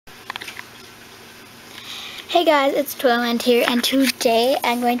Hey guys, it's Twilland here, and today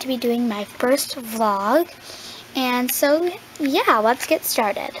I'm going to be doing my first vlog. And so, yeah, let's get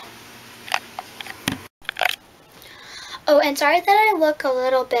started. Oh, and sorry that I look a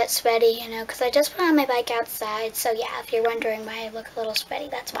little bit sweaty, because I just put on my bike outside. So yeah, if you're wondering why I look a little sweaty,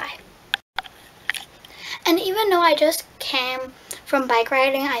 that's why. And even though I just came from bike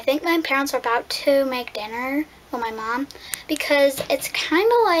riding, I think my parents are about to make dinner, well, my mom, because it's kind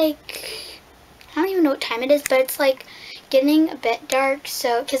of like, I don't even know what time it is, but it's like getting a bit dark.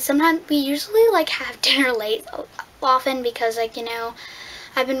 So, because sometimes we usually like have dinner late often because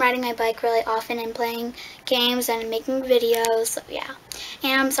I've been riding my bike really often and playing games and making videos. So yeah.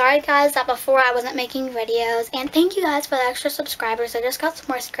 And I'm sorry guys that before I wasn't making videos. And thank you guys for the extra subscribers. I just got some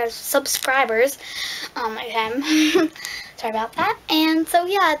more subscribers. Okay. Sorry about that. And so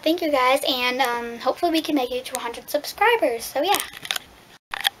yeah, thank you guys. And hopefully we can make it to 100 subscribers. So yeah.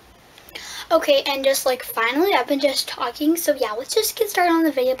 Okay, and just like finally I've been just talking. So yeah, let's just get started on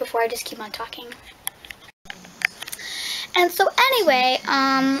the video before I just keep on talking. And so anyway,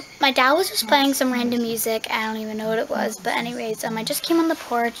 my dad was just playing some random music. I don't even know what it was, but anyways, I just came on the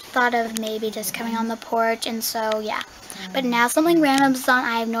porch, thought of maybe just coming on the porch, and so yeah. But now something random's on,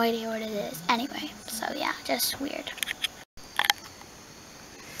 I have no idea what it is. Anyway, so yeah, just weird.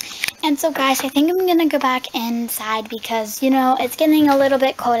 And so guys, I think I'm gonna go back inside because, it's getting a little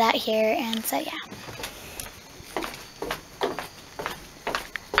bit cold out here, and so yeah.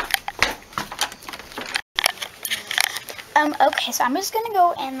 Okay, so I'm just gonna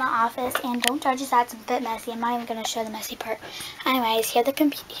go in the office, and don't judge us, that's a bit messy. I'm not even gonna show the messy part. Anyways, here's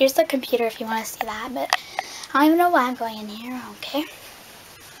the computer if you want to see that, but I don't even know why I'm going in here, okay?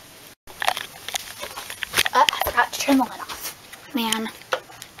 I forgot to turn the light off. Man.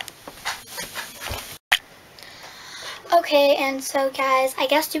 Okay, and so guys, I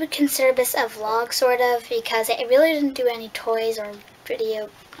guess you would consider this a vlog, sort of, because it really didn't do any toys or not video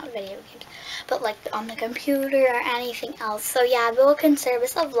games, but like on the computer or anything else. So yeah, we'll consider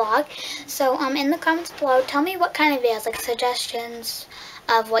this a vlog. So in the comments below, tell me what kind of videos, like suggestions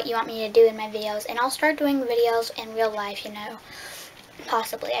of what you want me to do in my videos, and I'll start doing videos in real life,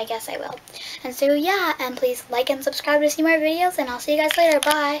 possibly, I guess I will. And so yeah, and please like and subscribe to see more videos, and I'll see you guys later.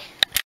 Bye.